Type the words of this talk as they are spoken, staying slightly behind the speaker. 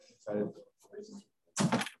excited.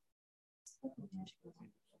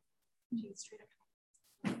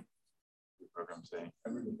 Program saying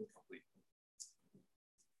everything is complete.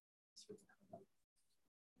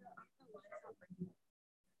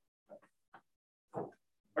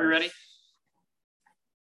 Are you ready?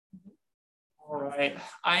 All right.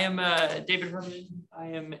 I am David Herrmann. I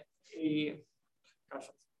am a, gosh,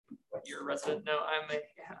 what year resident? No,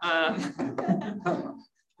 I'm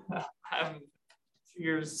 2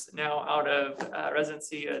 years now out of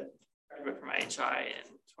residency. Graduate from IHI in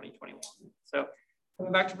 2021. So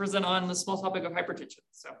coming back to present on the small topic of hypertension.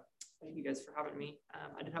 So thank you guys for having me.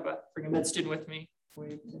 I did have a freaking med student with me.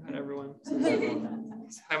 We had everyone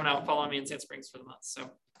having out following me in Sand Springs for the month. So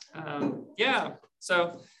yeah,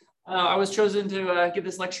 so I was chosen to give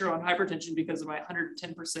this lecture on hypertension because of my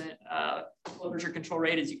 110% blood pressure control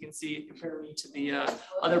rate, as you can see, compare me to the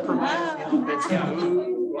other providers. Yeah.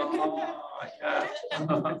 Ooh, yeah.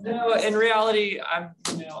 No, in reality, I'm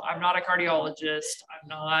not a cardiologist. I'm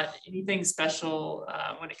not anything special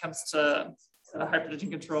when it comes to hypertension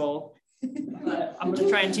control. I'm going to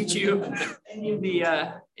try and teach you any of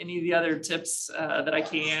the other tips that I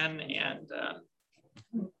can, and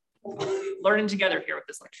learning together here with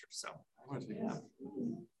this lecture. So, yeah.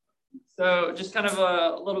 So just kind of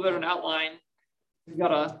a little bit of an outline. We've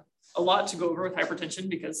got a lot to go over with hypertension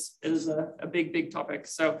because it is a big topic.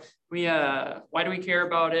 So why do we care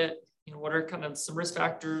about it? You know, what are kind of some risk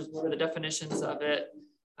factors? What are the definitions of it?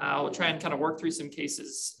 We'll try and kind of work through some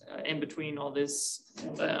cases in between all this.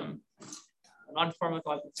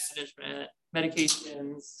 Non-pharmacological management,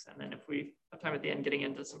 medications, and then if we have time at the end, getting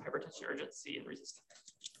into some hypertension urgency and resistance.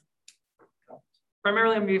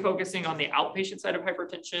 Primarily, I'm going to be focusing on the outpatient side of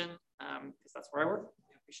hypertension because that's where I work,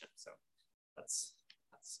 outpatient. So that's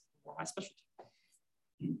more my specialty.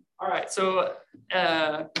 All right, so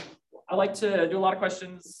I like to do a lot of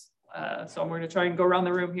questions. So I'm going to try and go around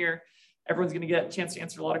the room here. Everyone's going to get a chance to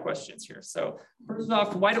answer a lot of questions here. So first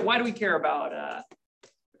off, why do we care about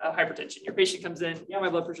hypertension? Your patient comes in, yeah, my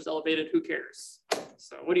blood pressure is elevated. Who cares?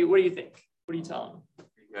 So what do you think? What do you tell them?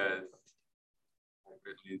 Because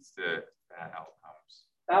it leads to bad outcomes.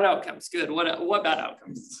 Bad outcomes. Good. What bad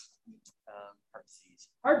outcomes? Heart disease.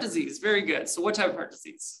 Heart disease. Very good. So what type of heart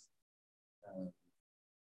disease?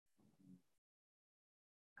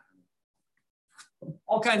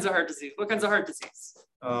 All kinds of heart disease. What kinds of heart disease?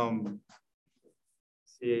 CAD.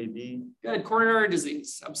 Good. Coronary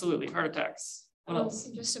disease. Absolutely. Heart attacks. What else?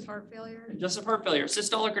 Congestive heart failure. Congestive heart failure.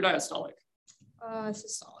 Systolic or diastolic?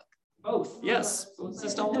 Systolic. Both. Yes. Both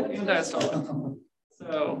systolic and diastolic.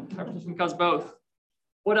 So hypertension can cause both.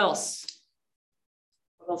 What else?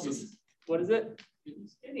 What else is? What is it?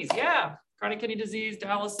 Kidneys. Yeah. Chronic kidney disease,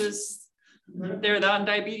 dialysis. Right there, that and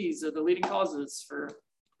diabetes are the leading causes for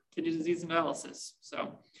kidney disease and dialysis.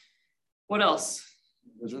 So, what else?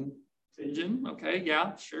 Vision. Vision. Okay.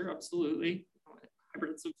 Yeah. Sure. Absolutely.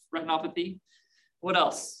 Hypertensive retinopathy. What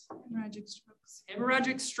else? Hemorrhagic strokes.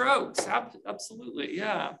 Hemorrhagic strokes. Absolutely.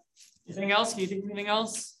 Yeah. Anything else? Can you think of anything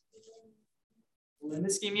else? Limb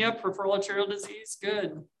ischemia, peripheral arterial disease.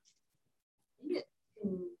 Good. You get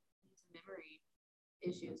memory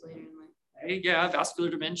issues later in life. Hey, yeah.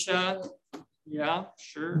 Vascular dementia. Yeah.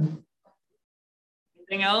 Sure.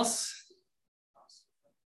 Anything else?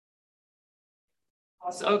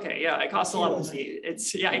 Okay, yeah, it costs a lot of money.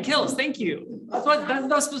 It kills. Thank you. That's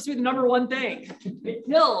not supposed to be the number one thing. It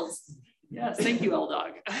kills. Yes, thank you,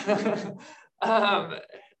 LDOG.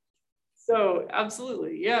 So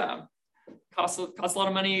absolutely, yeah. Costs a lot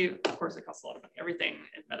of money. Of course, it costs a lot of money. Everything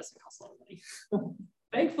in medicine costs a lot of money.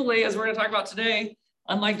 Thankfully, as we're going to talk about today,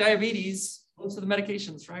 unlike diabetes, most of the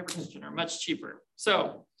medications for hypertension are much cheaper.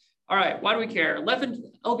 So, all right, why do we care? Left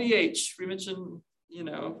LVH, we mentioned. You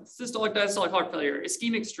know, systolic, diastolic heart failure,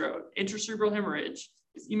 ischemic stroke, intracerebral hemorrhage,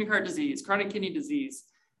 ischemic heart disease, chronic kidney disease.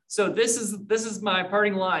 So this is my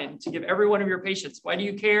parting line to give every one of your patients. Why do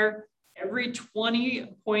you care? Every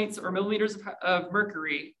 20 points or millimeters of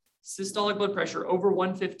mercury, systolic blood pressure over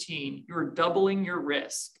 115, you're doubling your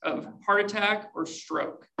risk of heart attack or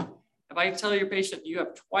stroke. If I tell your patient you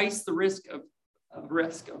have twice the risk of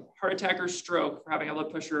heart attack or stroke for having a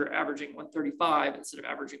blood pressure averaging 135 instead of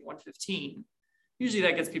averaging 115, usually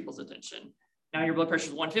that gets people's attention. Now your blood pressure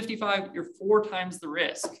is 155, you're 4 times the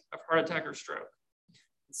risk of heart attack or stroke.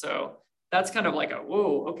 So that's kind of like a,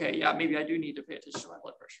 whoa, okay, yeah, maybe I do need to pay attention to my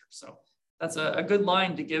blood pressure. So that's a good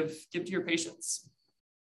line to give to your patients.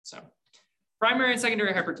 So primary and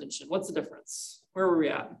secondary hypertension, what's the difference? Where were we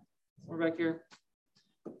at? We're back here.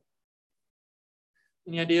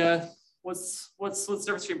 Any idea? What's the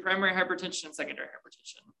difference between primary hypertension and secondary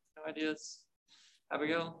hypertension? No ideas?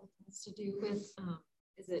 Abigail? It's to do with,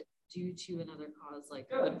 is it due to another cause, like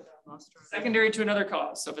Good. cholesterol. Secondary to another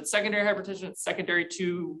cause. So if it's secondary hypertension, it's secondary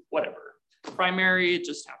to whatever. Primary, it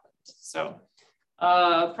just happened. So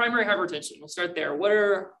primary hypertension, we'll start there. What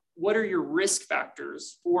are your risk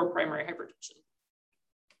factors for primary hypertension?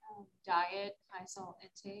 Diet, high salt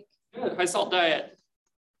intake. Good, high salt diet.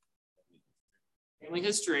 Family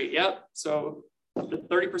history, yep. So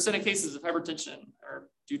 30% of cases of hypertension are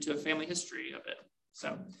due to a family history of it.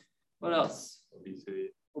 So what else?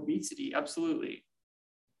 Obesity, absolutely.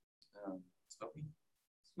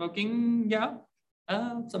 Smoking, yeah,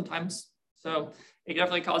 sometimes. So it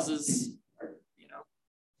definitely causes,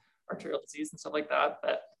 arterial disease and stuff like that.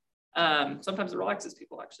 But sometimes it relaxes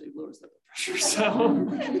people, actually lowers their blood pressure. So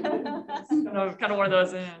kind of one of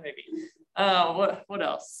those, maybe. What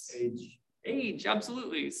else? Age,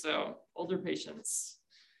 absolutely. So older patients.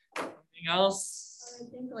 Anything else? I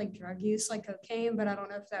think like drug use, like cocaine, but I don't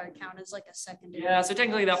know if that would count as like a secondary. Yeah, so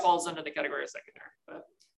technically that falls under the category of secondary. But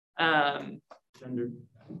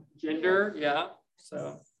gender, yeah.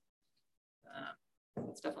 So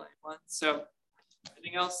that's definitely one. So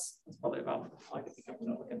anything else? That's probably about all I can think of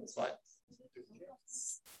when I look at the slide.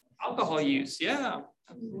 Alcohol use, yeah,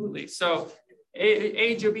 absolutely. So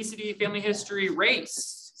age, obesity, family history,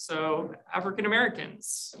 race. So African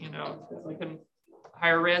Americans, like a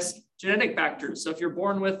higher risk. Genetic factors. So if you're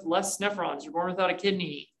born with less nephrons, you're born without a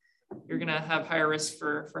kidney, you're going to have higher risk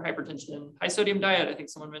for hypertension. High sodium diet, I think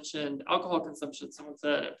someone mentioned. Alcohol consumption, someone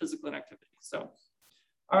said physical inactivity. So,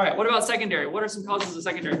 all right, what about secondary? What are some causes of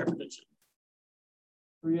secondary hypertension?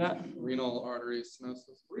 Where are you at? Renal artery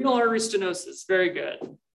stenosis. Renal artery stenosis, very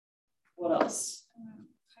good. What else?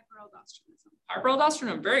 Hyperaldosteronism.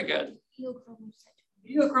 Hyperaldosteronism, very good.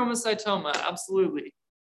 Pheochromocytoma, absolutely.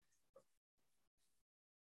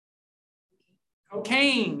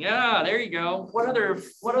 Cocaine, yeah, there you go. What other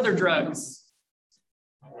drugs?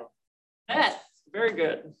 Meth, very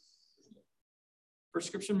good.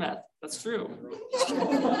 Prescription meth, that's true.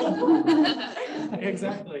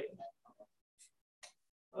 Exactly.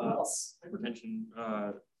 What else? Hypertension,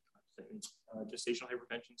 gestational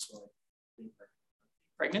hypertension. So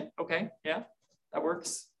Pregnant, okay, yeah, that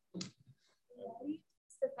works. Does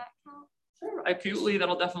that count? Sure. Acutely,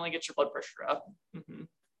 that'll definitely get your blood pressure up.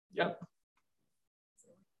 Yep.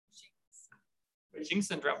 Cushing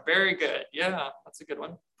syndrome, very good. Yeah, that's a good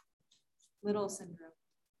one. Little syndrome.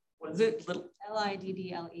 What is it? Little.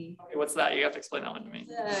 Liddle. Okay, what's that? You have to explain that one to me.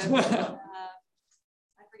 I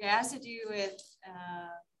forget. It has to do with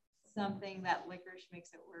something that licorice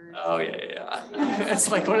makes it worse. Oh yeah.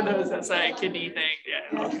 It's like one of those that's a kidney thing.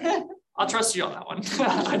 Yeah. Okay. I'll trust you on that one.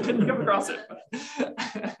 I didn't come across it. But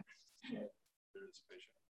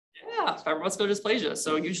yeah, fibromuscular dysplasia.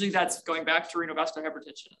 So usually that's going back to renovascular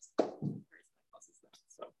hypertension. So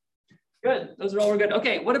good. Those are all good.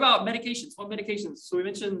 Okay. What about medications? What medications? So we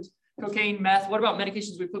mentioned cocaine, meth. What about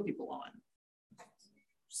medications we put people on?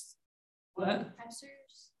 What?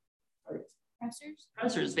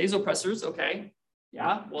 Pressors, vasopressors. Okay.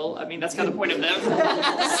 Yeah. Well, I mean, that's kind of the point of them.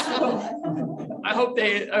 So, I hope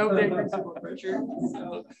they increase blood pressure.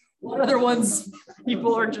 So, what other ones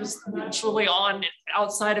people are just naturally on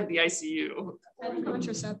outside of the ICU?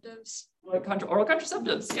 Contraceptives. Oral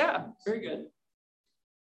contraceptives. Yeah. Very good.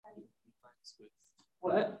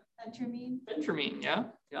 What? Phentermine. Yeah.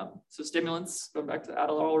 So stimulants. Going back to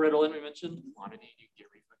Adderall, Ritalin. We mentioned clonidine. You can get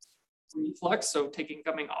reflux. So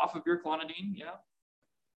coming off of your clonidine. Yeah.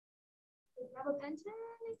 Gabapentin?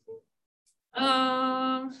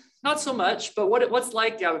 Not so much. But what's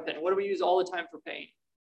like gabapentin? What do we use all the time for pain?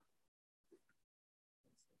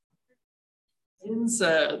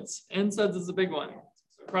 NSAIDs. NSAIDs is a big one.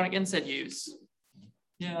 So chronic NSAID use.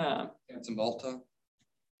 Yeah.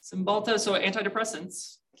 Cymbalta, so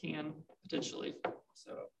antidepressants can potentially.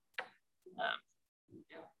 So, yeah,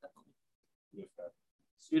 definitely.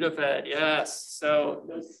 Sudafed, yes. So,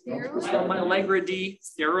 Allegra D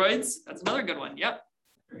steroids. That's another good one. Yep.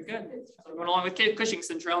 Very good. So going along with Cushing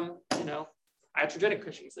syndrome, iatrogenic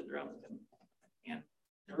Cushing syndrome, and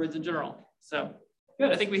steroids in general. So,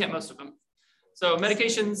 good. I think we hit most of them. So,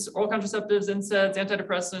 medications, oral contraceptives, NSAIDs,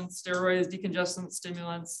 antidepressants, steroids, decongestants,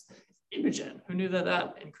 stimulants. Imogen, who knew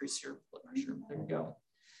that increased your blood pressure? There you go.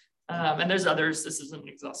 And there's others. This isn't an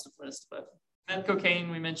exhaustive list, but meth,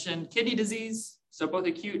 cocaine, we mentioned. Kidney disease, so both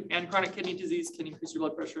acute and chronic kidney disease can increase your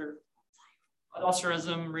blood pressure.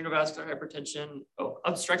 Aldosteronism, renovascular hypertension. Oh,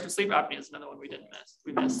 obstructive sleep apnea is another one we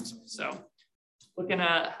missed. So looking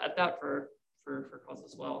at that for cause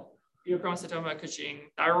as well. Pheochromocytoma,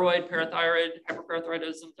 Cushing, thyroid, parathyroid,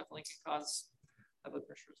 hyperparathyroidism definitely can cause high blood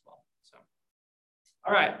pressure as well. So.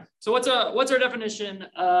 All right, so what's our definition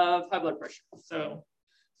of high blood pressure? So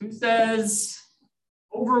Who says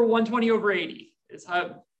over 120/80 is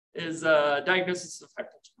diagnosis of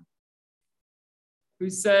hypertension? Who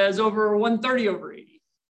says over 130/80?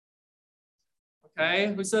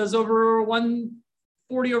 Okay. Who says over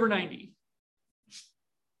 140/90?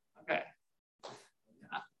 Okay.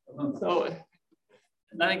 Yeah. So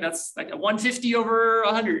I think that's like a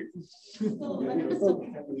 150/100.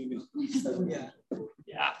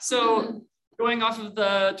 Yeah. So going off of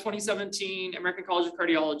the 2017 American College of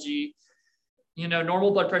Cardiology, you know,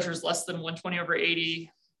 normal blood pressure is less than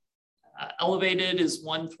 120/80. Elevated is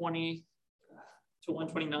 120 to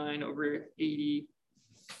 129/80.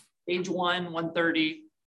 Stage 1, 130.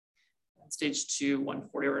 And stage 2,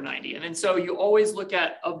 140/90. And then so you always look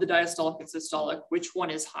at, of the diastolic and systolic, which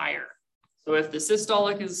one is higher. So if the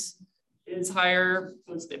systolic is higher,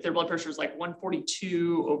 so if their blood pressure is like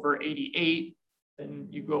 142/88, then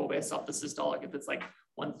you go based off the systolic. If it's like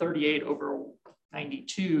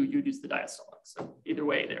 138/92, you'd use the diastolic. So either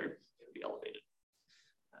way, they're going to be elevated.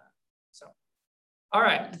 All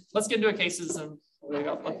right, let's get into cases. And quick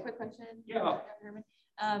question. Yeah. Herrmann.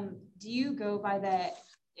 Do you go by the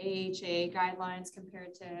AHA guidelines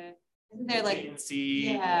compared to, isn't there like,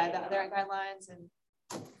 JNC, yeah, the other guidelines? And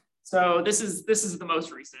so this is the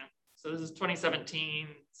most recent. So this is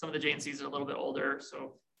 2017. Some of the JNCs are a little bit older.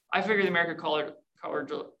 So I figure the American College of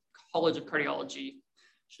Cardiology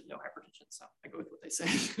should know hypertension. So I go with what they say.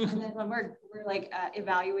 and then when we're like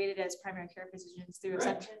evaluated as primary care physicians through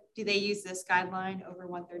assumption, do they use this guideline over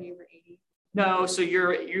 130/80? No, so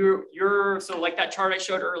you're so like that chart I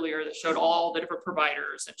showed earlier that showed all the different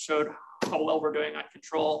providers and showed how well we're doing on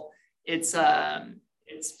control. It's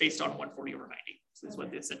based on 140/90. So that's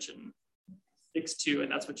what the Ascension sticks to,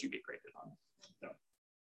 and that's what you get graded on. So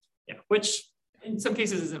yeah, which in some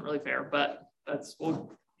cases isn't really fair, but we'll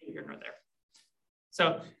get here nor there.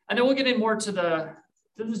 So, and then we'll get in more to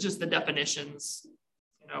this is just the definitions,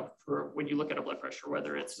 you know, for when you look at a blood pressure,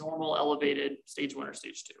 whether it's normal, elevated, stage 1 or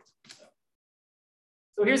stage 2.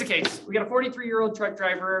 So here's a case. We got a 43-year-old truck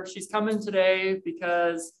driver. She's coming today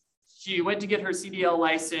because she went to get her CDL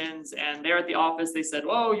license, and there at the office, they said,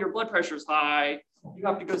 "Oh, your blood pressure is high. You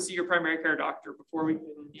have to go see your primary care doctor before we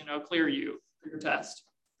can, you know, clear you for your test."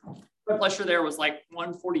 Blood pressure there was like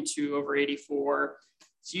 142/84.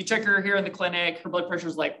 So you check her here in the clinic, her blood pressure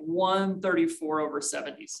is like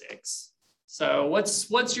 134/76. So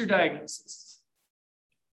what's your diagnosis?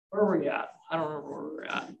 Where were we at? I don't remember where we're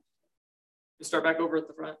at. We'll start back over at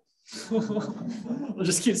the front. We'll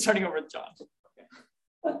just keep starting over with John. Okay.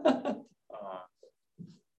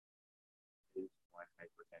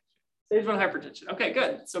 Stage 1 hypertension. Okay,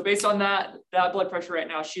 good. So based on that blood pressure right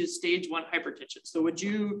now, she is stage 1 hypertension. So would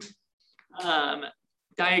you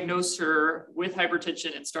diagnose her with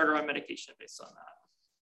hypertension and start her on medication based on that?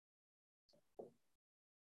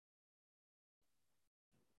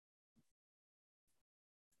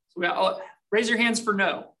 So we got, raise your hands for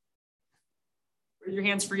no. Raise your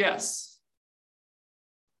hands for yes.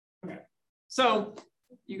 Okay. So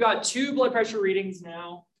you got 2 blood pressure readings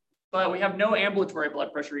now, but we have no ambulatory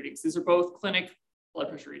blood pressure readings. These are both clinic blood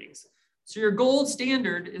pressure readings. So your gold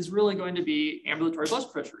standard is really going to be ambulatory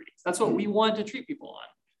blood pressure readings. That's what we want to treat people on.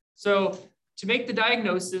 So to make the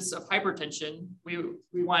diagnosis of hypertension, we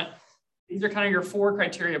want, these are kind of your 4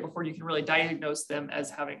 criteria before you can really diagnose them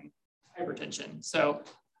as having hypertension. So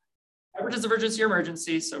hypertensive urgency or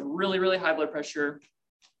emergency, so really, really high blood pressure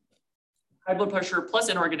plus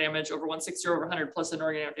in-organ damage over 160/100 plus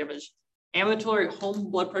in-organ damage, ambulatory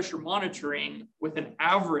home blood pressure monitoring with an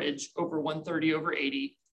average over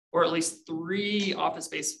 130/80, or at least 3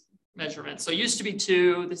 office-based measurements. So it used to be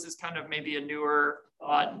 2. This is kind of maybe a newer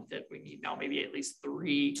thought that we need now, maybe at least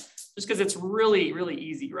 3, just because it's really, really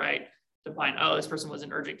easy, right? To find, oh, this person was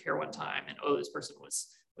in urgent care one time, and oh, this person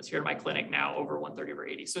was here in my clinic now over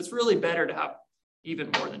 130/80. So it's really better to have even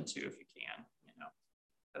more than 2 if you can, you know,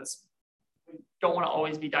 because we don't want to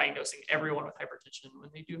always be diagnosing everyone with hypertension. When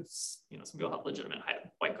they do, you know, some people have legitimate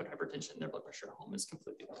white coat hypertension, their blood pressure at home is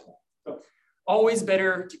completely normal. So always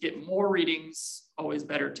better to get more readings, always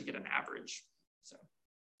better to get an average. So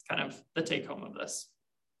it's kind of the take home of this.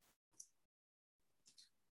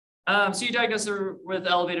 So you diagnose her with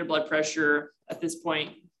elevated blood pressure. At this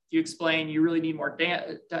point, you explain you really need more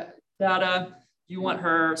data. You want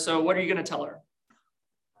her, so what are you going to tell her?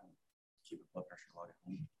 Keep the blood pressure low at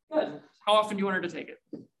home. Good. How often do you want her to take it?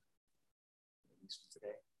 At least once a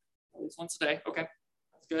day. At least once a day. Okay,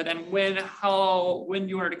 that's good. And when do you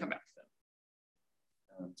want her to come back then?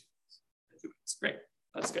 2 weeks. 2 weeks. Great.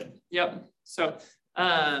 That's good. Yep. So,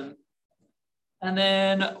 and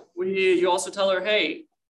then you also tell her, hey,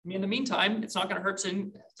 in the meantime, it's not going to hurt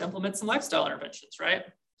to implement some lifestyle interventions,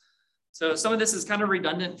 right? So some of this is kind of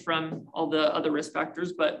redundant from all the other risk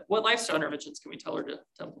factors, but what lifestyle interventions can we tell her to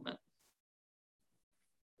implement?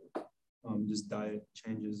 Just diet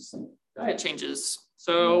changes. Diet changes.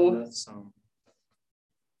 So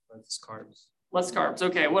Less carbs. less carbs.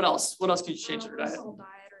 Okay, what else? What else can you change in her diet? Low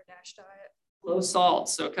diet or DASH diet. Low salt,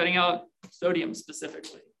 so cutting out sodium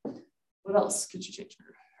specifically. What else could you change in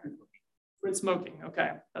her? Quit smoking.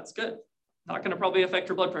 Okay, that's good. Not going to probably affect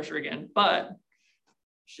her blood pressure again, but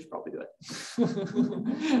she should probably do it.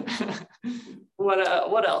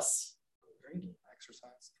 What else?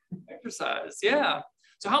 Exercise. Exercise, yeah.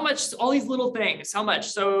 So how much, all these little things, how much?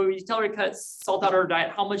 So you tell her to cut salt out of her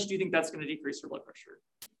diet. How much do you think that's going to decrease her blood pressure?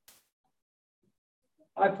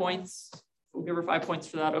 5 points. We'll give her 5 points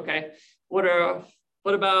for that. Okay. What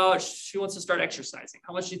about she wants to start exercising?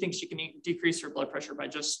 How much do you think she can decrease her blood pressure by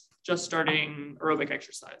just starting aerobic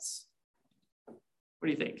exercise? What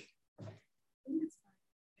do you think?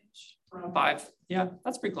 Around 5. Yeah,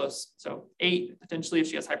 that's pretty close. So 8 potentially if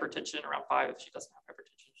she has hypertension, around 5 if she doesn't have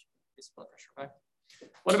hypertension, she can increase blood pressure by.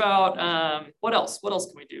 What about what else? What else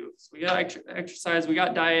can we do? So we got exercise, we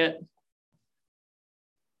got diet.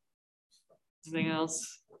 Anything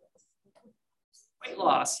else? Weight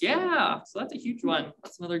loss, yeah. So that's a huge one.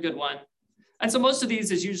 That's another good one. And so most of these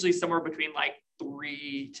is usually somewhere between like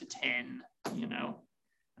 3 to 10, you know.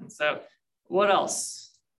 And so what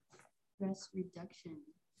else? Stress reduction.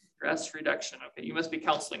 Stress reduction. Okay, you must be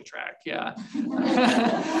counseling track. Yeah.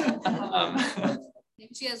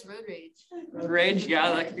 Maybe she has road rage. Road rage.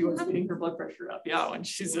 Yeah, that could be what's getting her blood pressure up. Yeah, when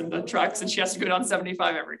she's in the trucks and she has to go down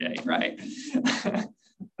 75 every day, right?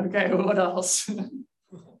 Okay, what else?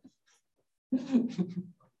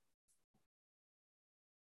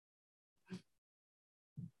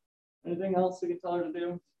 Anything else we can tell her to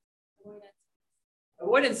do?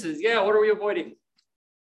 Avoidances. Yeah, what are we avoiding?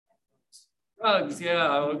 Drugs.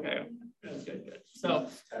 Yeah, okay. Good. So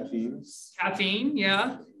caffeine,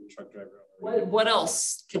 yeah. Truck driver. What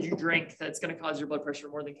else could you drink that's going to cause your blood pressure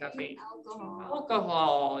more than caffeine?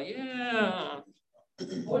 Alcohol, yeah.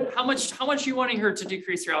 How much are you wanting her to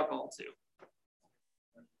decrease her alcohol to?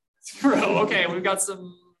 0. Okay, we've got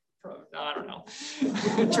some. No, I don't know.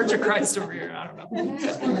 Church of Christ over here. I don't know.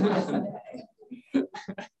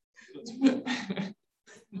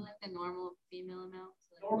 Like the normal female amount.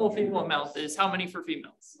 Normal female amount is how many for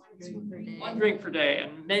females? 1 drink per day. 1 drink per day,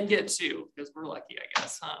 and men get 2 because we're lucky, I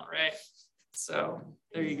guess, huh? Right? So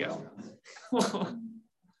there you go.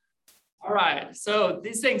 All right. So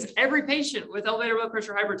these things, every patient with elevated blood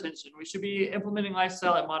pressure, hypertension, we should be implementing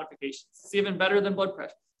lifestyle modifications. It's even better than blood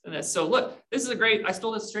pressure than this. So look, this is a great. I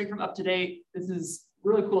stole this straight from Up to Date. This is a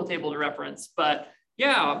really cool table to reference. But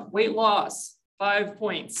yeah, weight loss, 5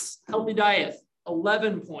 points. Healthy diet,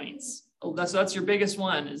 11 points. Oh, so that's your biggest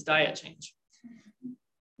one is diet change.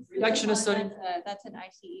 Reduction of sodium. That's an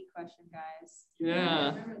ICE question, guys.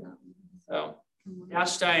 Yeah. So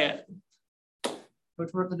DASH diet. Go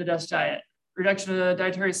to work with the DASH diet. Reduction of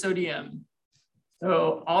dietary sodium.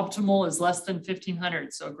 So optimal is less than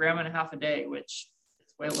 1,500. So 1.5 grams a day, which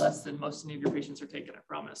is way less than most of your patients are taking, I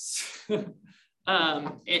promise.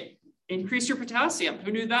 Increase your potassium.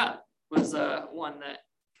 Who knew that was one that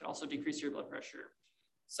could also decrease your blood pressure?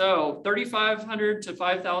 So 3,500 to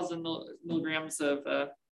 5,000 milligrams of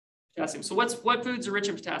potassium. So what foods are rich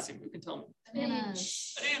in potassium? Who can tell me?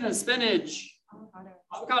 Bananas. Bananas, spinach,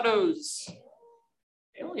 avocados.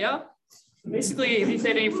 Oh, yeah. Basically, if you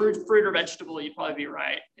said any fruit or vegetable, you'd probably be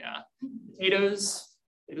right. Yeah. Potatoes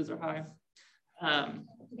are high. There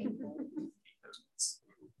you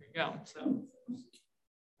go. So,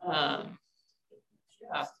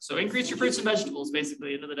 yeah. So increase your fruits and vegetables,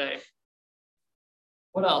 basically, end of the day.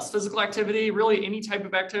 What else? Physical activity, really any type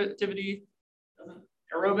of activity,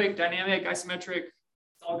 aerobic, dynamic, isometric,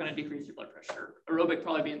 it's all going to decrease your blood pressure. Aerobic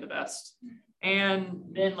probably being the best. And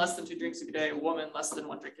men less than 2 drinks a day, woman less than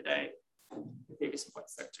 1 drink a day. Maybe some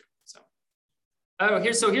points there too. So,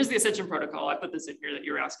 here's the Ascension protocol. I put this in here that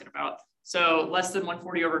you were asking about. So less than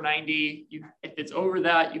 140/90. If it's over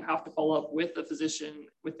that, you have to follow up with the physician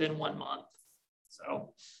within 1 month.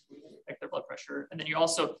 So check their blood pressure. And then you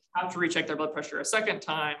also have to recheck their blood pressure a second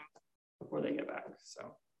time before they get back.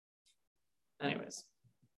 So anyways,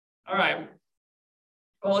 all right.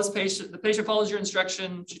 Well, the patient follows your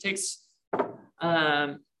instruction. She takes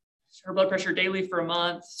her blood pressure daily for a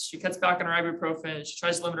month. She cuts back on her ibuprofen. She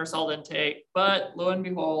tries to limit her salt intake, but lo and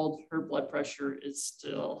behold, her blood pressure is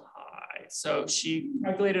still high. So she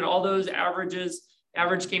calculated all those averages.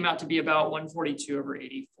 Average came out to be about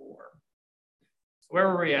 142/84. Where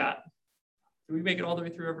were we at? Did we make it all the way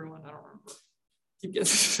through, everyone? I don't remember. Keep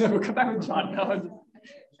getting. We'll come back with John. No,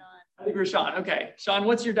 I think we're Sean. Okay, Sean,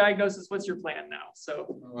 what's your diagnosis? What's your plan now? So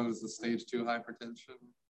What is the stage 2 hypertension?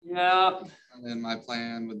 yeah. And then my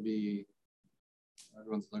plan would be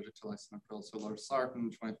everyone's allergic to lisinopril, so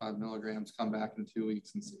losartan, 25 milligrams, come back in 2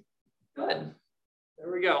 weeks and see. Good.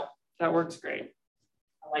 There we go. That works great.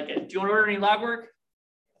 I like it. Do you want to order any lab work?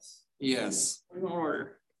 Yes. What do you want to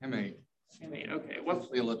order? M8. M8. Okay. What's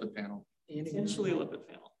Potentially a lipid panel. potentially a lipid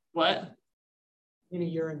panel? What? In a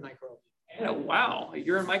urine microalbumin. Yeah, wow. A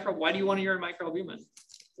urine micro. Why do you want a urine microalbumin?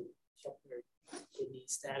 Check their kidney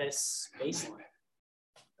status baseline.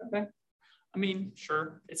 Okay. I mean,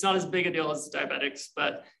 sure. It's not as big a deal as diabetics,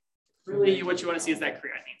 but really what you want to see is that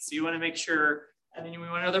creatinine. So you want to make sure, and then we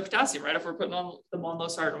want to know their potassium, right? If we're putting on them on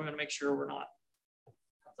losartan, we want to make sure we're not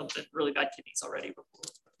something really bad kidneys already before.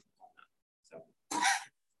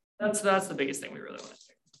 So that's the biggest thing we really want to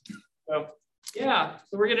check. So yeah,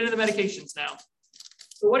 so we're getting into the medications now.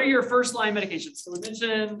 So what are your first line medications? So we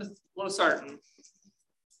mentioned losartan.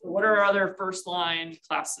 So what are our other first line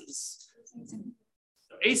classes? So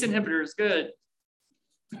ACE inhibitors, good.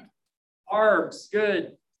 ARBs,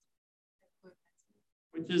 good.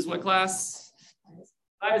 Which is what class?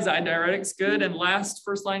 Thiazide diuretics, good. And last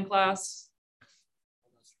first line class?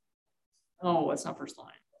 Oh, it's not first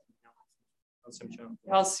line.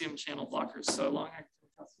 Calcium channel blockers. So long-acting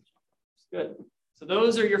calcium channel blockers. Good. So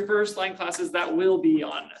those are your first line classes that will be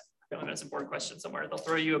on family medicine board question somewhere. They'll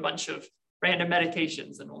throw you a bunch of random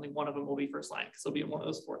medications and only one of them will be first line because they'll be in one of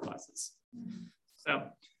those 4 classes. So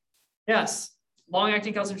yes,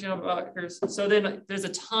 long-acting calcium channel blockers. So then there's a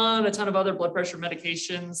ton of other blood pressure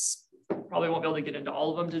medications. Probably won't be able to get into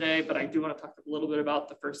all of them today, but I do want to talk a little bit about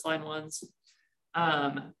the first line ones.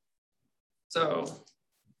 So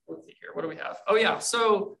let's see here. What do we have? Oh yeah.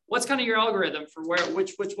 So what's kind of your algorithm for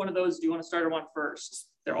which one of those do you want to start them on first?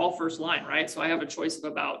 They're all first line, right? So I have a choice of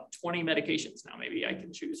about 20 medications now. Maybe I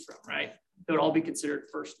can choose from, right? They would all be considered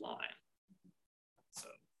first line. So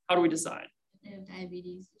how do we decide? If they have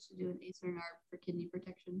diabetes, you should do an ACE or an ARB for kidney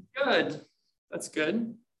protection. Good. That's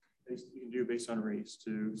good. You can do based on race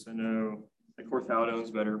too. So no, like orthodone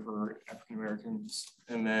is better for African Americans,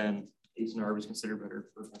 and then ACE and ARB is considered better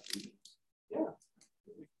for Caucasians. Yeah.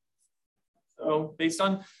 So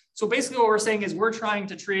so basically what we're saying is we're trying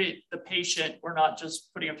to treat the patient. We're not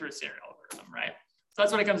just putting them through a standard algorithm, right? So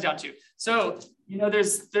that's what it comes down to. So, you know,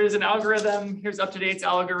 there's an algorithm. Here's UpToDate's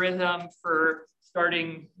algorithm for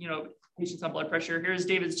starting, you know, patients on blood pressure. Here's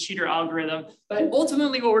David's cheater algorithm. But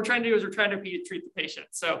ultimately what we're trying to do is we're trying to treat the patient.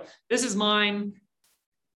 So this is mine.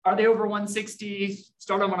 Are they over 160?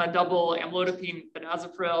 Start them on a double amlodipine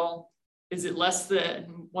benazepril. Is it less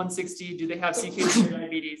than 160? Do they have CKD or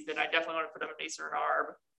diabetes? Then I definitely want to put them in ACE or an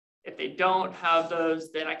ARB. If they don't have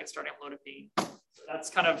those, then I can start amlodipine. So that's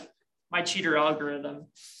kind of my cheater algorithm.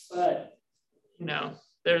 But, you know,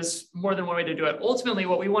 there's more than one way to do it. Ultimately,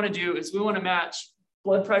 what we want to do is we want to match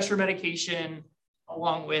blood pressure medication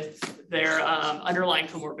along with their underlying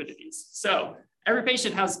comorbidities. So every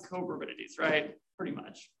patient has comorbidities, right? Pretty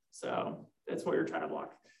much. So that's what you're trying to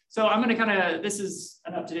block. So I'm going to this is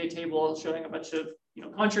an UpToDate table showing a bunch of, you know,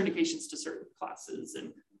 contraindications to certain classes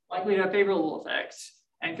and likely to have favorable effect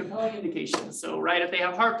and compelling indications. So, right, if they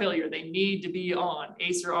have heart failure, they need to be on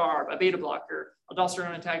ACE or ARB, a beta blocker,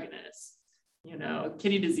 aldosterone antagonist, you know,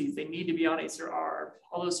 kidney disease, they need to be on ACE or ARB,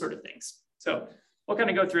 all those sort of things. So we'll kind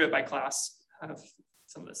of go through it by class.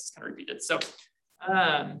 Some of this is kind of repeated. So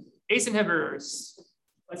ACE inhibitors,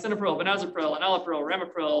 lisinopril, benazepril, enalapril,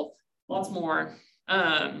 ramipril, lots more.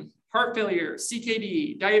 Heart failure,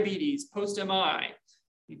 CKD, diabetes, post-MI.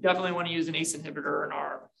 You definitely want to use an ACE inhibitor or an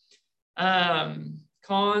ARB.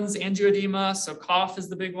 Cons, angioedema. So cough is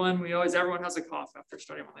the big one. Everyone has a cough after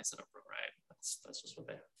starting on lisinopril, right? That's just what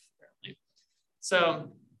they have apparently. So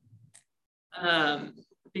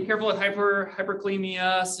be careful with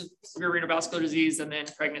hyperkalemia, severe renal vascular disease, and then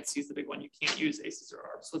pregnancy is the big one. You can't use ACEs or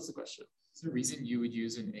ARBs. What's the question? Is there a reason you would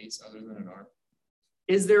use an ACE other than an ARB?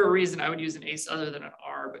 Is there a reason I would use an ACE other than an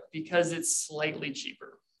ARB? Because it's slightly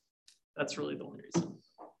cheaper. That's really the only reason.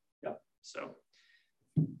 Yeah. So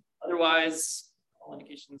otherwise, all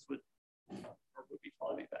indications would probably be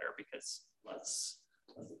better because less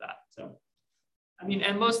of that. So I mean,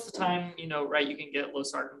 and most of the time, you know, right, you can get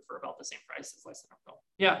losartan for about the same price as lisinopril.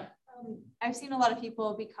 Yeah. I've seen a lot of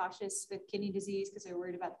people be cautious with kidney disease because they're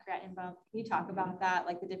worried about the creatinine bump. Can you talk about that,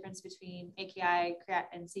 like the difference between AKI,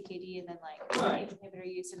 and CKD, and then like inhibitor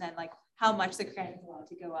use, and then like how much the creatinine is allowed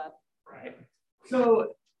to go up? Right.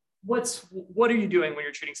 So what are you doing when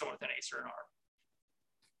you're treating someone with an ACE or an ARB?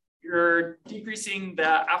 You're decreasing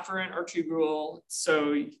the afferent arteriole,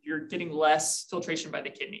 so you're getting less filtration by the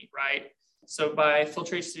kidney, right? So by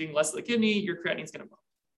filtration less of the kidney, your creatinine is going to bump.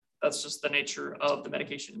 That's just the nature of the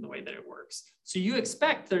medication and the way that it works. So you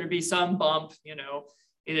expect there to be some bump, you know,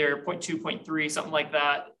 either 0.2, 0.3, something like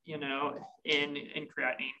that, you know, in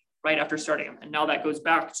creatinine right after starting them. And now that goes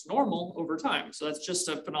back to normal over time. So that's just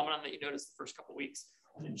a phenomenon that you notice the first couple of weeks,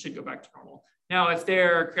 and it should go back to normal. Now, if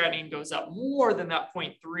their creatinine goes up more than that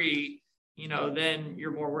 0.3, you know, then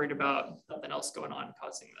you're more worried about something else going on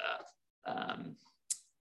causing that,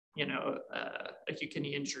 you know, acute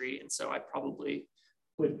kidney injury. And so I probably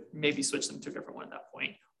would maybe switch them to a different one at that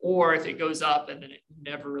point. Or if it goes up and then it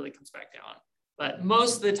never really comes back down. But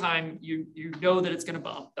most of the time, you know that it's going to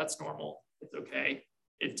bump. That's normal. It's okay.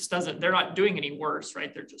 It just doesn't, they're not doing any worse,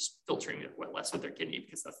 right? They're just filtering it less with their kidney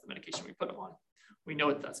because that's the medication we put them on. We know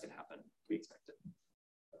that that's going to happen. We expect it.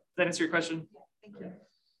 Does that answer your question? Yeah, thank you.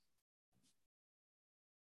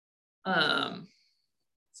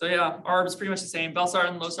 So yeah, ARB is pretty much the same.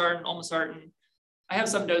 Valsartan, losartan, olmesartan. I have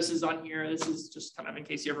some doses on here. This is just kind of in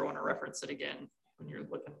case you ever want to reference it again when you're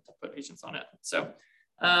looking to put patients on it. So,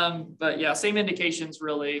 but yeah, same indications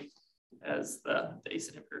really as the ACE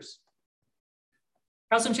inhibitors.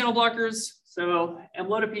 Calcium channel blockers. So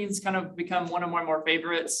amlodipines kind of become one of my more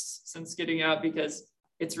favorites since getting out because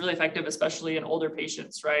it's really effective, especially in older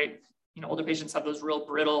patients, right? You know, older patients have those real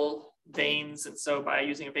brittle veins. And so by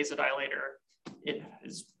using a vasodilator, it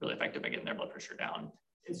is really effective at getting their blood pressure down.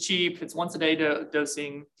 It's cheap. It's once a day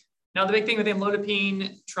dosing. Now, the big thing with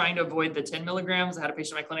amlodipine, trying to avoid the 10 milligrams. I had a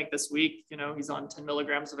patient in my clinic this week, you know, he's on 10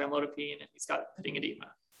 milligrams of amlodipine and he's got pitting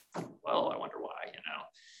edema. Well, I wonder why, you know.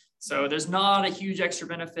 So there's not a huge extra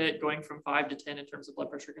benefit going from 5 to 10 in terms of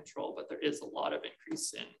blood pressure control, but there is a lot of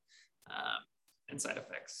increase in side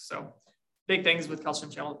effects. So big things with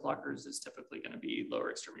calcium channel blockers is typically going to be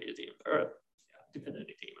lower extremity edema or dependent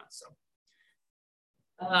edema. So,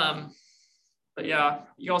 but yeah,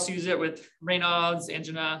 you also use it with Raynaud's,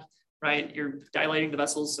 angina, right? You're dilating the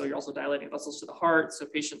vessels, so you're also dilating the vessels to the heart. So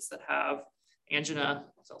patients that have angina,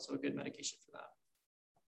 it's also a good medication for that.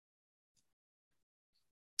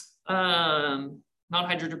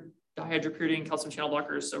 Non-hydropyridine calcium channel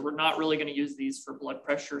blockers. So we're not really going to use these for blood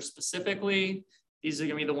pressure specifically. These are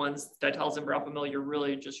going to be the ones, ditalazine, verapamil, you're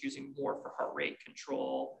really just using more for heart rate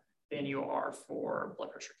control than you are for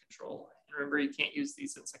blood pressure control. And remember, you can't use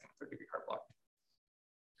these in second and third degree heart block.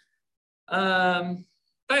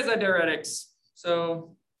 Thiazide diuretics.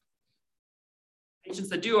 So patients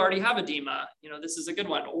that do already have edema, you know, this is a good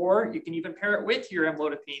one. Or you can even pair it with your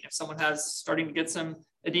amlodipine. If someone has starting to get some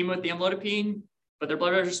edema with the amlodipine, but their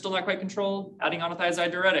blood pressure is still not quite controlled, adding on a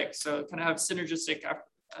thiazide diuretic. So kind of have synergistic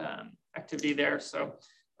activity there. So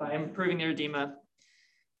by improving their edema.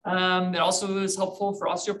 It also is helpful for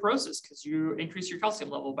osteoporosis because you increase your calcium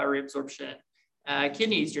level by reabsorption.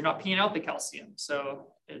 Kidneys, you're not peeing out the calcium.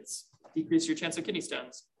 So it's decrease your chance of kidney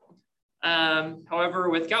stones. However,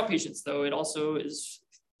 with gout patients, though, it also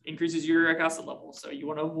increases your uric acid level. So you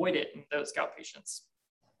want to avoid it in those gout patients.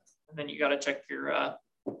 And then you got to check your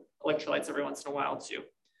electrolytes every once in a while too.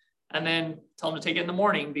 And then tell them to take it in the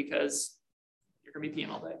morning because you're going to be peeing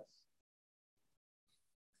all day.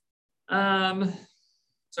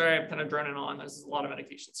 Sorry, I'm kind of droning on. There's a lot of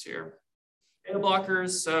medications here. Beta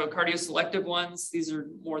blockers, so cardioselective ones. These are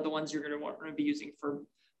more the ones you're going to want to be using for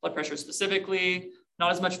blood pressure specifically. Not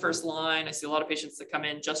as much first line. I see a lot of patients that come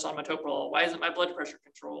in just on metoprolol. Why isn't my blood pressure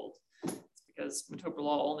controlled? It's because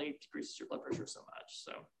metoprolol only decreases your blood pressure so much.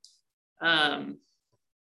 So,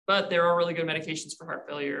 but there are really good medications for heart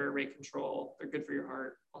failure, rate control. They're good for your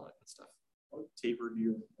heart, all that good stuff. What taper do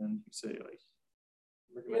you recommend? You say like,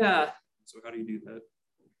 yeah. So how do you do that?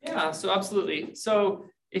 Yeah, so absolutely. So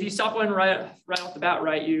if you stop one right off the bat,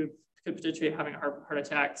 right, you could potentially be having a heart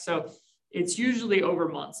attack. So it's usually over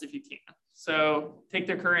months if you can. So take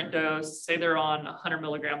their current dose, say they're on 100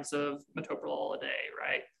 milligrams of metoprolol a day,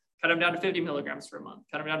 right? Cut them down to 50 milligrams for a month,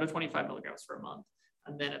 cut them down to 25 milligrams for a month.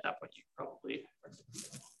 And then at that point, you probably,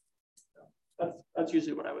 so that's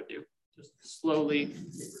usually what I would do. Just slowly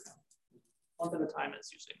taper down. Month at a time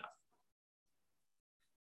is usually enough.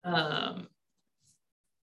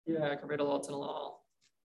 Yeah, carvedilol, atenolol.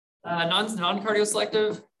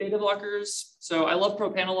 Non-cardioselective beta blockers. So I love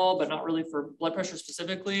propanolol, but not really for blood pressure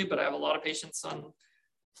specifically, but I have a lot of patients on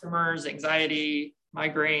tremors, anxiety,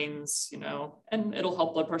 migraines, you know, and it'll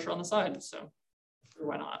help blood pressure on the side. So sure,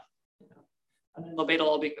 why not? You know? And then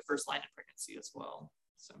labetalol being the first line in pregnancy as well.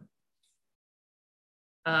 So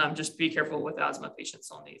just be careful with asthma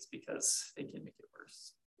patients on these because they can make it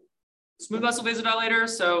worse. Smooth muscle vasodilator.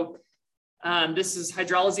 So this is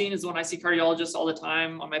hydralazine is the one I see cardiologists all the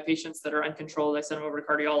time on my patients that are uncontrolled. I send them over to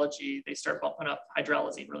cardiology. They start bumping up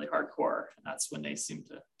hydralazine really hardcore. And that's when they seem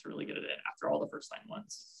to really get it in after all the first line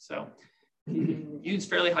ones. So You can use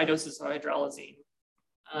fairly high doses of hydralazine.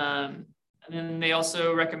 And then they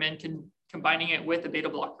also recommend combining it with a beta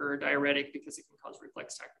blocker or diuretic because it can cause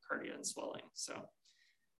reflex tachycardia and swelling. So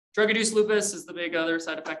drug-induced lupus is the big other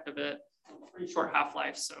side effect of it. Pretty short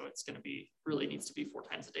half-life, so it's going to be really needs to be 4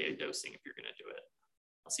 times a day dosing if you're going to do it.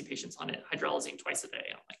 I'll see patients on it hydralazine twice a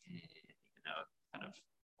day. I'm like, kind of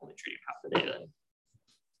only treating half the day then.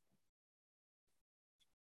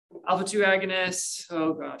 Alpha-2 agonists,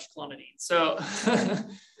 oh gosh, clonidine. So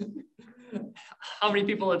how many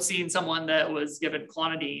people have seen someone that was given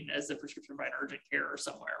clonidine as a prescription by an urgent care or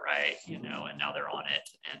somewhere, right? And now they're on it.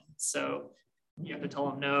 And so you have to tell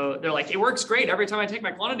them no. They're like, it works great. Every time I take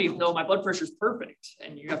my clonidine pill, my blood pressure is perfect.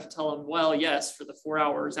 And you have to tell them, well, yes, for the 4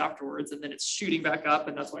 hours afterwards, and then it's shooting back up.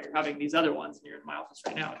 And that's why you're having these other ones. And you're in my office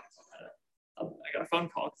right now. I got a phone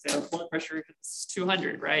call because they have blood pressure. It's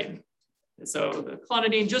 200, right? So the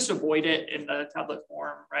clonidine, just avoid it in the tablet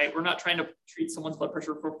form, right? We're not trying to treat someone's blood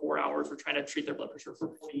pressure for 4 hours. We're trying to treat their blood pressure for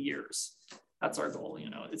 40 years. That's our goal.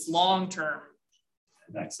 It's long-term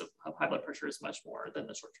effects of high blood pressure is much more than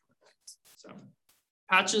the short-term effects. So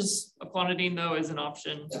patches of clonidine, though, is an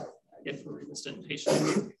option, again, for resistant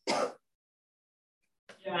patients.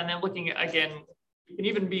 Yeah, and then looking at, again, it can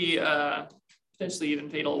even be potentially even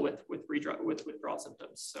fatal with withdrawal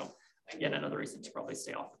symptoms. So again, another reason to probably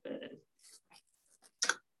stay off of it.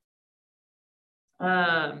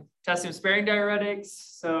 Potassium sparing diuretics.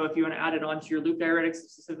 So if you want to add it onto your loop diuretics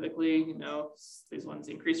specifically, these ones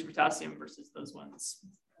increase your potassium versus those ones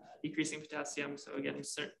decreasing potassium. So again,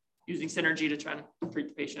 using synergy to try and treat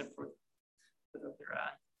the patient for what they're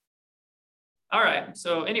at. All right.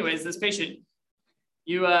 So anyways, this patient,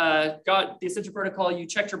 you got the essential protocol. You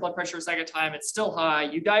checked your blood pressure a second time. It's still high.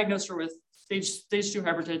 You diagnosed her with stage 2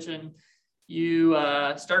 hypertension. You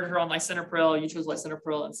started her on lisinopril. You chose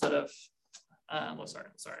lisinopril instead of I'm sorry,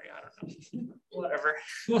 I don't know, whatever.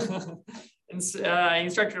 And you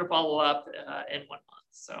instructed her to follow up in 1 month.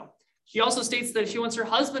 So she also states that she wants her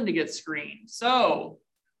husband to get screened. So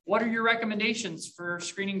what are your recommendations for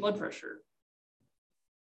screening blood pressure?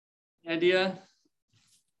 Any idea?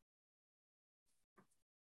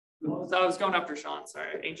 I was going after Sean,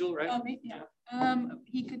 sorry. Angel, right? Oh, maybe, yeah.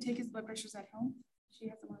 He could take his blood pressures at home. She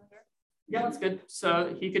has a monitor. Yeah, that's good.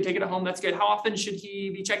 So he could take it at home. That's good. How often should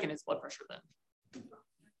he be checking his blood pressure then?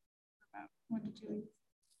 About 1 to 2 weeks.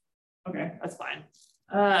 Okay, that's fine.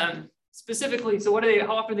 Specifically, so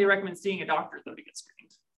how often do they recommend seeing a doctor though to get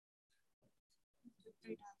screened?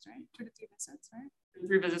 3 times, right? 2 to 3 visits, right?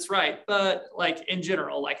 3 visits, right? But like in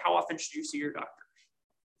general, like how often should you see your doctor?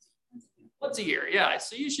 Once a year, yeah.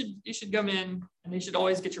 So you should come in, and they should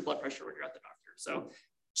always get your blood pressure when you're at the doctor. So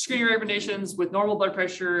screening recommendations with normal blood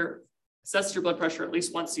pressure, assess your blood pressure at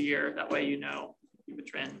least once a year. That way keep a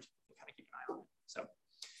trend, kind of keep an eye on it. So,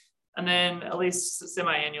 and then at least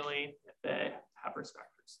semi-annually if they have risk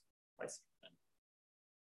factors.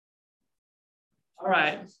 All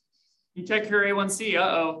right, you check her A1C.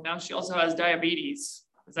 Uh-oh, now she also has diabetes.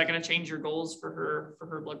 Is that going to change your goals for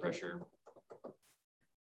her blood pressure?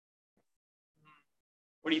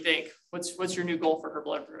 What do you think? What's your new goal for her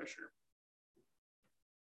blood pressure?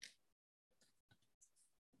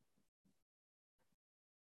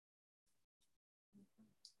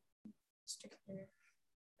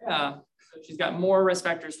 Yeah, so she's got more risk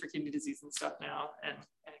factors for kidney disease and stuff now, and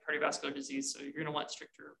cardiovascular disease. So you're going to want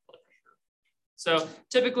stricter blood pressure. So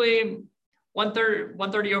typically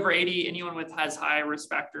 130 over 80, anyone with has high risk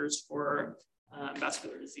factors for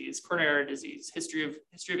vascular disease, coronary disease, history of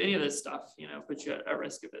any of this stuff, puts you at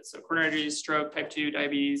risk of it. So coronary disease, stroke, type 2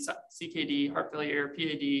 diabetes, CKD, heart failure,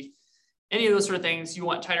 PAD, any of those sort of things, you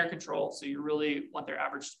want tighter control. So you really want their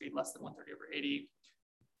average to be less than 130 over 80.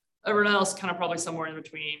 Everyone else kind of probably somewhere in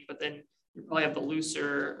between, but then you probably have the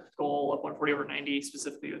looser goal of 140 over 90,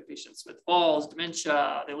 specifically with patients with falls,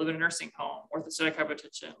 dementia, they live in a nursing home, orthostatic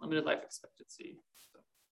hypotension, limited life expectancy, so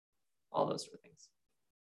all those sort of things.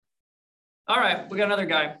 All right, we got another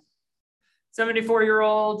guy,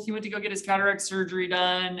 74-year-old. He went to go get his cataract surgery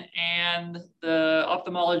done, and the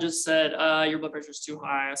ophthalmologist said, your blood pressure is too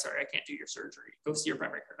high. Sorry, I can't do your surgery. Go see your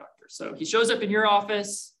primary care doctor. So he shows up in your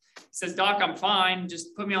office. He says, Doc, I'm fine.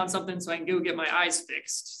 Just put me on something so I can go get my eyes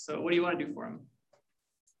fixed. So what do you want to do for him?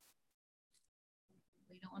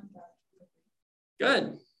 We don't want that.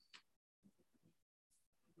 Good.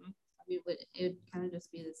 I mean, it would kind of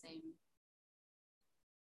just be the same.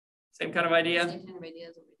 Same kind of idea? Same kind of idea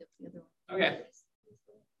as what we did with the other one. Okay.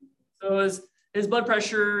 So his blood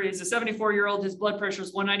pressure, he's a 74-year-old. His blood pressure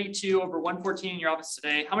is 192 over 114 in your office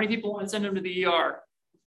today. How many people want to send him to the ER?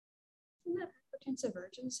 Isn't that hypertensive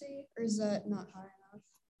urgency, or is that not high enough?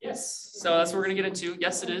 Yes. So that's what we're going to get into.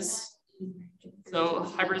 Yes, it is.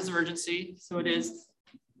 So hypertensive emergency. So it is.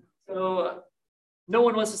 So no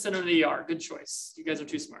one wants to send him to the ER. Good choice. You guys are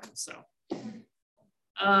too smart. So,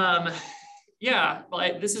 yeah,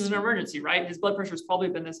 but this is an emergency, right? His blood pressure has probably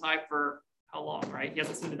been this high for how long, right? He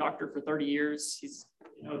hasn't seen a doctor for 30 years. He's,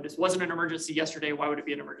 you know, this wasn't an emergency yesterday. Why would it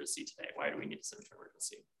be an emergency today? Why do we need to send him to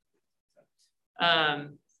emergency?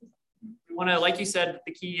 We want to, like you said,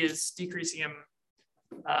 the key is decreasing him,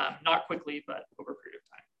 not quickly, but over a period of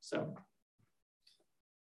time. So,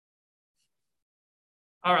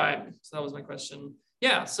 all right. So that was my question.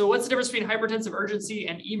 Yeah. So what's the difference between hypertensive urgency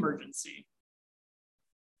and emergency?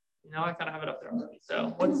 You know, I kind of have it up there already.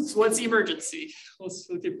 So what's emergency? We'll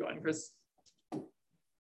keep going, Chris.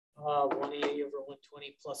 180 over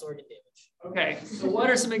 120 plus organ damage. Okay. So what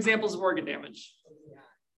are some examples of organ damage?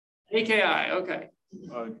 AKI. Okay.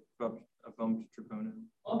 Bump troponin.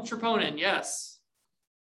 Bump troponin. Yes.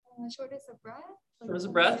 Shortness of breath. Shortness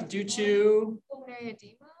of breath due to Pulmonary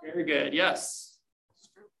edema. Very good. Yes.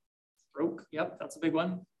 Stroke. Yep. That's a big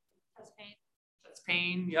one. Chest pain. Chest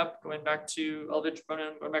pain. Yep. Going back to elevated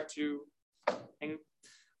troponin. Going back to pain.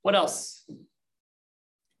 What else?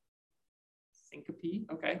 Syncope.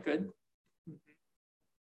 Okay. Good.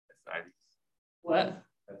 Ascites. What?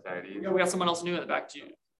 Ascites. Yeah, we got someone else new in the back.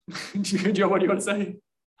 Joe, what do you want to say?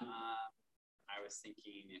 I was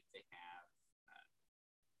thinking if they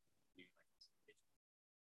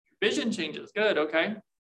have vision changes. Good. Okay.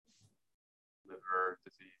 Liver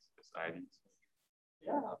disease, ascites.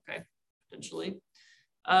 Yeah. Okay. Potentially.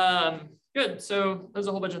 Good. So there's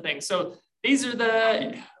a whole bunch of things. So these are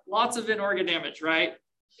the lots of in-organ damage, right?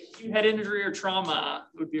 Acute head injury or trauma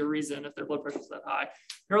would be a reason if their blood pressure is that high.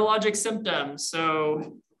 Neurologic symptoms.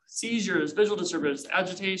 So seizures, visual disturbance,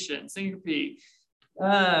 agitation, syncope,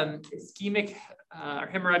 ischemic or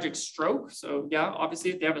hemorrhagic stroke. So yeah,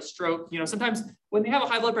 obviously if they have a stroke, you know, sometimes when they have a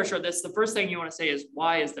high blood pressure, the first thing you want to say is,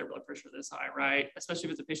 why is their blood pressure this high, right? Especially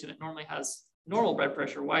if it's a patient that normally has normal blood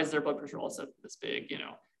pressure. Why is their blood pressure also this big, you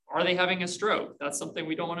know? Are they having a stroke? That's something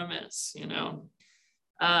we don't want to miss, you know?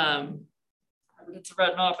 Hypertensive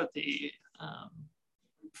retinopathy.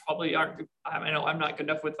 Probably aren't, I know I'm not good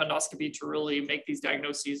enough with endoscopy to really make these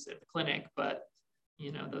diagnoses in the clinic, but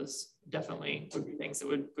you know, those definitely would be things that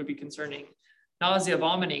would be concerning. Nausea,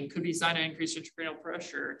 vomiting could be sign of increased intracranial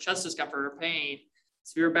pressure, chest discomfort or pain,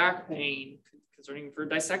 severe back pain, concerning for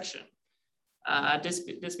dissection,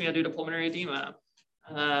 dyspnea due to pulmonary edema,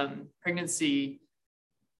 pregnancy,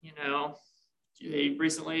 you know, they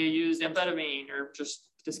recently used amphetamine or just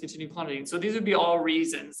discontinued clonidine. So these would be all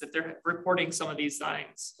reasons if they're reporting some of these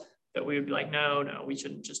signs that we would be like, no, we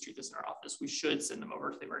shouldn't just treat this in our office. We should send them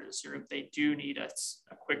over to the emergency room. They do need a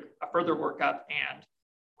further workup and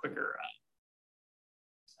quicker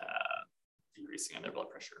decreasing on their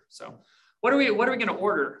blood pressure. So what are we going to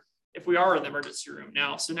order if we are in the emergency room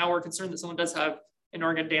now? So now we're concerned that someone does have an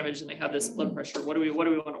organ damage and they have this blood pressure. What do we want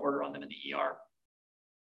to order on them in the ER?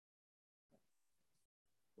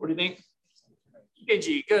 What do you think?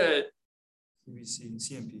 EKG, good. CBC,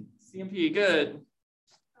 CMP. CMP, good.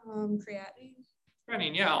 Creatinine.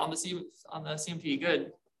 Creatinine, yeah, on the CMP,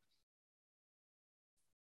 good.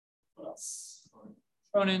 What else?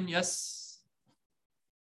 Troponin, yes.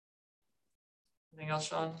 Anything else,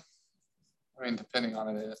 Sean? I mean, depending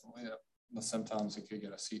on it, the symptoms, you could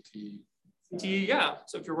get a CT. CT, yeah.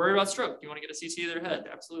 So if you're worried about stroke, you want to get a CT of their head,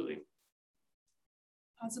 absolutely.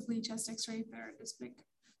 Possibly chest X-ray if they're this big.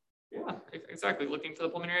 Yeah, exactly. Looking for the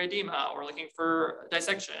pulmonary edema or looking for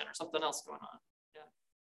dissection or something else going on. Yeah.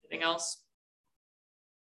 Anything else?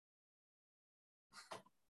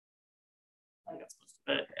 I think that's most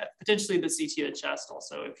of it. Yeah. Potentially the CT of the chest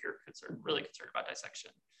also, if you're really concerned about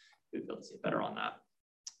dissection, you'd be able to see better on that.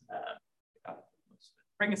 Yeah.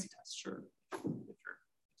 Pregnancy test, sure. If you're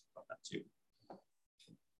about that too.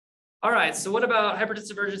 All right, so what about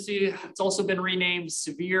hypertensive urgency? It's also been renamed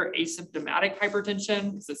severe asymptomatic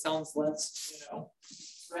hypertension because it sounds less, you know,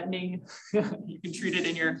 threatening. You can treat it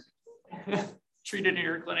in your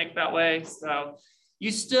clinic that way. So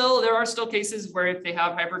there are still cases where if they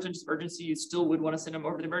have hypertensive urgency, you still would want to send them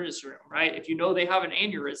over to the emergency room, right? If you know they have an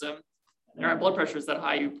aneurysm and their blood pressure is that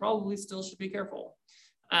high, you probably still should be careful.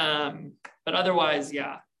 But otherwise,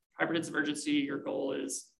 yeah, hypertensive urgency, your goal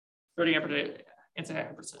is 30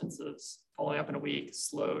 antihypertensives following up in a week,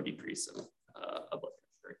 slow decrease of blood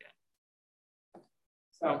pressure again.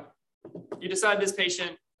 So you decide this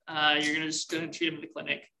patient, you're just going to treat him in the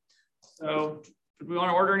clinic. So do we want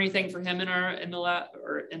to order anything for him in the lab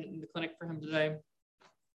or in the clinic for him today?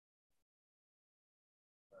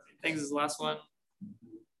 Things is the last one.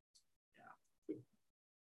 Yeah,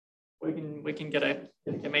 we can get a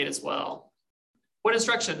made as well. What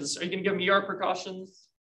instructions? Are you going to give them ER precautions?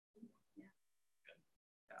 Yeah.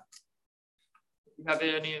 If you have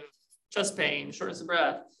any chest pain, shortness of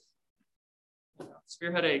breath,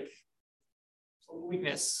 severe headache,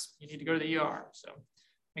 weakness, you need to go to the ER. So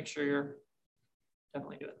make sure you're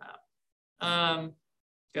definitely doing that.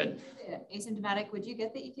 Good. Asymptomatic, would you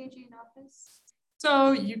get the EKG in office?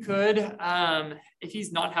 So you could, if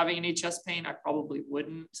he's not having any chest pain, I probably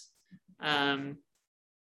wouldn't. Kind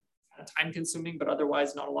of time consuming, but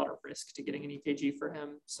otherwise not a lot of risk to getting an EKG for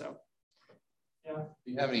him. So, yeah.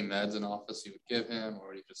 Do you have any meds in office you would give him,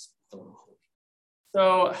 or you just?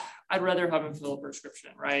 So I'd rather have him fill a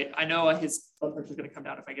prescription, right? I know his blood pressure is going to come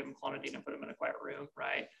down if I give him clonidine and put him in a quiet room,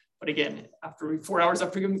 right? But again, after 4 hours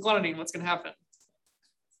after giving him clonidine, what's going to happen?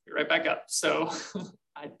 You're right back up. So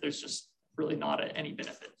there's just really not any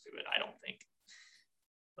benefit to it, I don't think.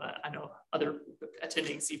 But I know other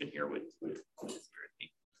attendings even here would disagree with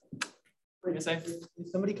me. What are you going to say? If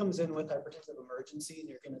somebody comes in with hypertensive emergency and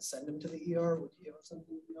you're going to send them to the ER, would you give them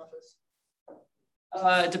something in the office?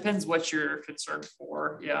 It depends what you're concerned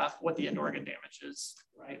for. Yeah, what the end organ damage is,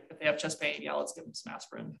 right? If they have chest pain, yeah, let's give them some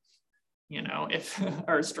aspirin. You know, if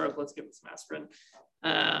or stroke, let's give them some aspirin.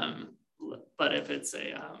 But if it's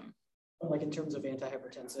a like in terms of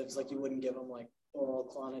antihypertensives, like you wouldn't give them like oral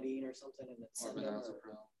clonidine or something, and it's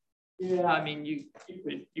yeah, I mean you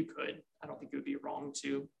could. I don't think it would be wrong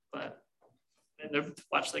to, but then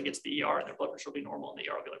watch they get to the ER and their blood pressure will be normal, and the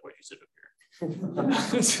ER will be like, "What you sit up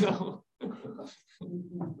here?" So,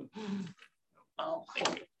 well,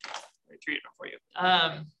 thank you. I treated it for you.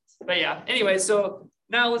 But yeah. Anyway, so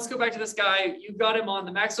now let's go back to this guy. You got him on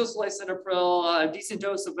the max dose of lisinopril, a decent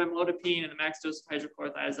dose of amlodipine, and the max dose of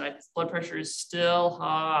hydrochlorothiazide. His blood pressure is still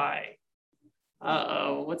high.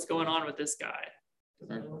 What's going on with this guy?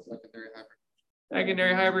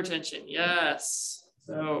 Secondary hypertension. Yes.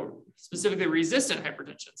 So specifically resistant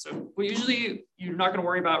hypertension. So usually you're not going to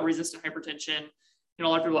worry about resistant hypertension. You know, a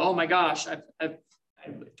lot of people, oh my gosh, I've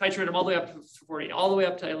titrated them all the way up to 40, all the way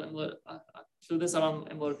up to this on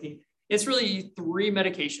amlodipine. It's really 3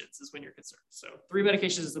 medications is when you're concerned. So 3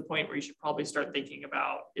 medications is the point where you should probably start thinking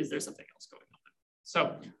about, is there something else going on?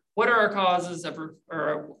 So what are our causes of,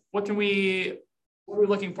 or what are we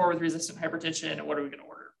looking for with resistant hypertension, and what are we going to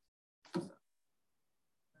order?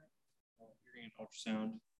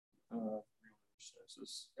 Ultrasound, renal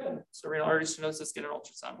stenosis. Good. So renal artery stenosis, get an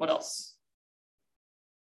ultrasound. What else?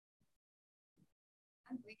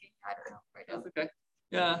 I'm thinking, I don't know right now. That's okay.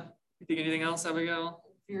 Yeah. You think anything else, Abigail?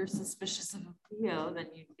 If you're suspicious of a PO, then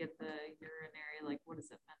you get the urinary, like, what is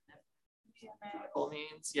it meant? Medical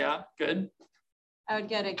means, yeah, good. I would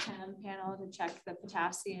get a CAM panel to check the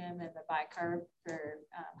potassium and the bicarb for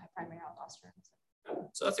primary aldosterone.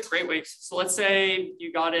 So that's a great way. So let's say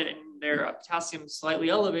you got it and their potassium slightly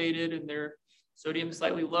elevated and their sodium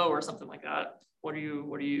slightly low or something like that. What do you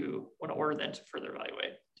want to order then to further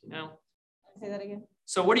evaluate? Do you know? Say that again.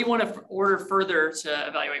 So what do you want to order further to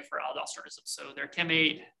evaluate for aldosteronism? So their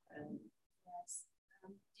CHEM8. Yes.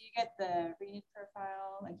 Do you get the renin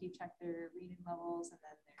profile? Like you check their renin levels and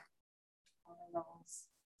then their hormone levels.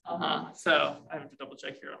 So I have to double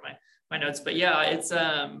check here on my notes, but yeah, it's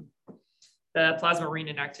the plasma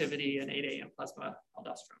renin activity and 8 a.m. plasma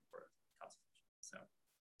aldosterone for concentration. So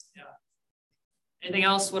yeah. Anything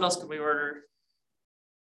else? What else could we order?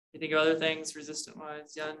 You think of other things resistant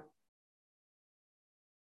wise, Jan?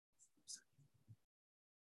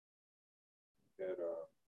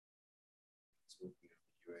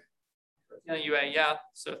 UA, yeah.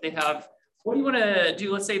 So if they have, what do you want to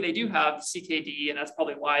do? Let's say they do have CKD, and that's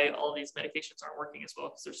probably why all of these medications aren't working as well,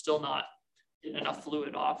 because they're still not getting enough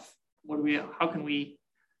fluid off. How can we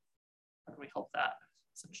help that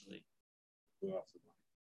essentially?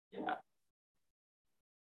 Yeah.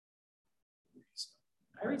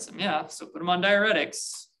 I read some, yeah. So put them on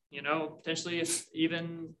diuretics, you know, potentially if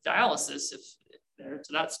even dialysis, if they're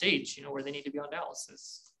to that stage, you know, where they need to be on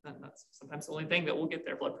dialysis. And that's sometimes the only thing that will get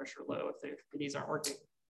their blood pressure low if their kidneys aren't working.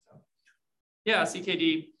 So, yeah,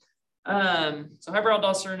 CKD. So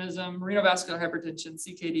hyperaldosteronism, renovascular hypertension,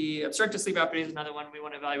 CKD, obstructive sleep apnea is another one we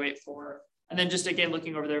want to evaluate for. And then just again,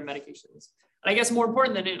 looking over their medications. And I guess more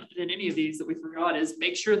important than any of these that we forgot is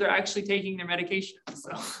make sure they're actually taking their medication. So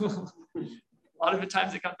a lot of the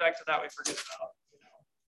times it comes back to that we forget about.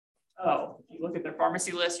 Oh, you look at their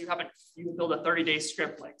pharmacy list, you filled a 30-day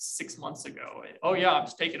script like 6 months ago. Oh yeah, I'm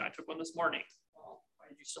just taking it. I took one this morning. Well, why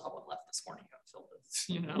did you still have one left this morning? You haven't filled this,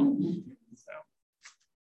 you know? So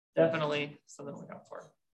definitely something to look out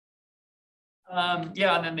for.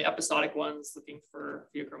 Yeah, and then the episodic ones, looking for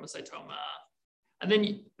pheochromocytoma. And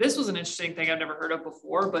then this was an interesting thing I've never heard of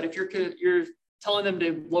before, but if your telling them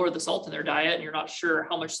to lower the salt in their diet and you're not sure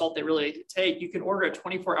how much salt they really take, you can order a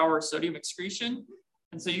 24-hour sodium excretion.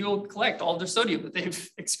 And so you'll collect all their sodium that they've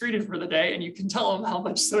excreted for the day, and you can tell them how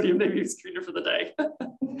much sodium they've excreted for the day.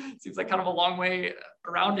 Seems like kind of a long way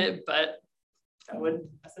around it, but that would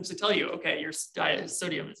essentially tell you, okay, your diet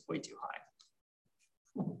sodium is way too high.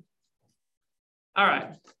 All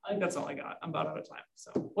right, I think that's all I got. I'm about out of time.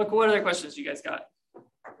 So what other questions you guys got?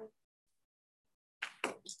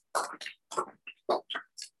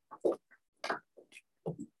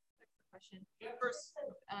 Question. Yeah, first.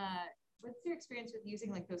 What's your experience with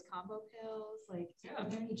using like those combo pills? Like, are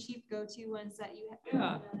there any cheap go-to ones that you have?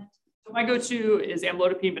 Yeah. So my go-to is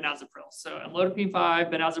amlodipine, benazepril. So amlodipine 5,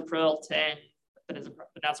 benazepril 10,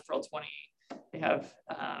 benazepril 20. They have,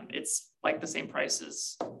 it's like the same price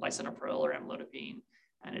as lisinopril or amlodipine,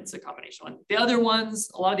 and it's a combination one. The other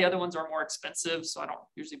ones, a lot of the other ones are more expensive, so I don't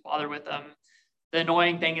usually bother with them. The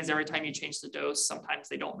annoying thing is every time you change the dose, sometimes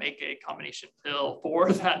they don't make a combination pill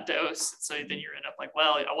for that dose. So then you end up like,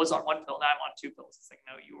 well, I was on one pill, now I'm on 2 pills. It's like,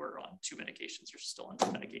 no, you were on 2 medications. You're still on 2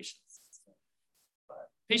 medications. But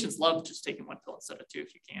patients love just taking 1 pill instead of 2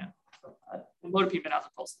 if you can. So, amlodipine,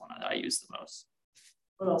 benazepril is the one that I use the most.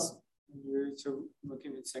 What else? So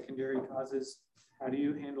looking at secondary causes, how do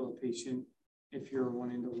you handle a patient if you're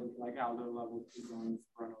wanting to look like aldo level going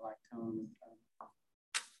spironolactone?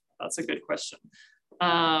 That's a good question.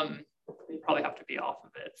 They probably have to be off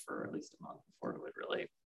of it for at least a month before it would really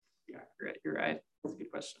be accurate. You're right. That's a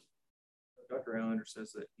good question. Dr. Allender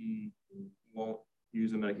says that he won't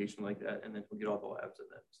use a medication like that, and then he'll get all the labs and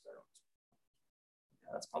then start.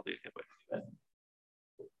 Yeah, that's probably a good way to do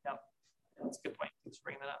it. Yeah, that's a good point. Thanks for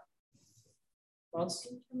bringing that up. What else?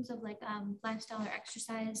 In terms of like lifestyle or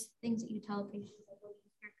exercise, things that you tell patients like what is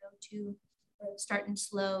your go-to, or starting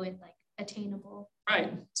slow and like attainable.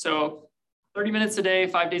 Right. So 30 minutes a day,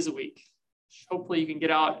 5 days a week. Hopefully you can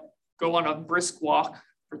get out, go on a brisk walk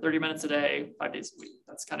for 30 minutes a day, 5 days a week.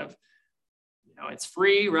 That's kind of, you know, it's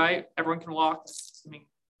free, right? Everyone can walk. I mean,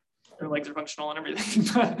 their legs are functional and everything,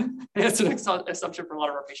 but it's an assumption for a lot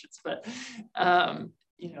of our patients. But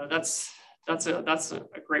you know, that's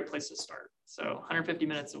a great place to start. So 150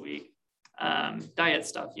 minutes a week. Diet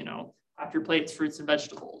stuff, you know, half your plates, fruits and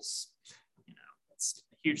vegetables. You know, that's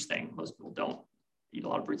a huge thing. Most people don't eat a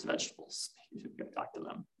lot of fruits and vegetables. You should go talk to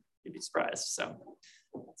them. You'd be surprised. So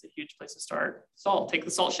that's a huge place to start. Salt, take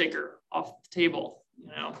the salt shaker off the table. You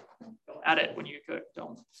know, go at it when you cook.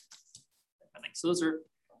 Don't. So those are,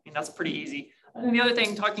 I mean, that's pretty easy. And then the other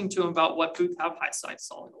thing, talking to them about what foods have high side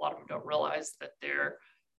salt. A lot of them don't realize that their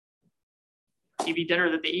TV dinner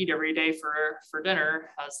that they eat every day for dinner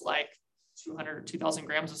has like 200 or 2,000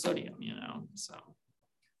 grams of sodium, you know, so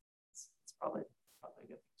it's probably a good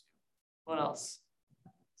thing too. What else?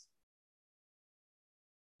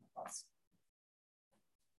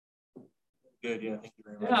 Good, yeah, thank you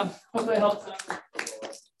very much. Yeah, hope that helps.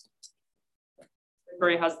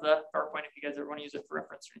 Everybody has the PowerPoint if you guys ever want to use it for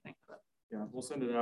reference or anything. Yeah, we'll send it out.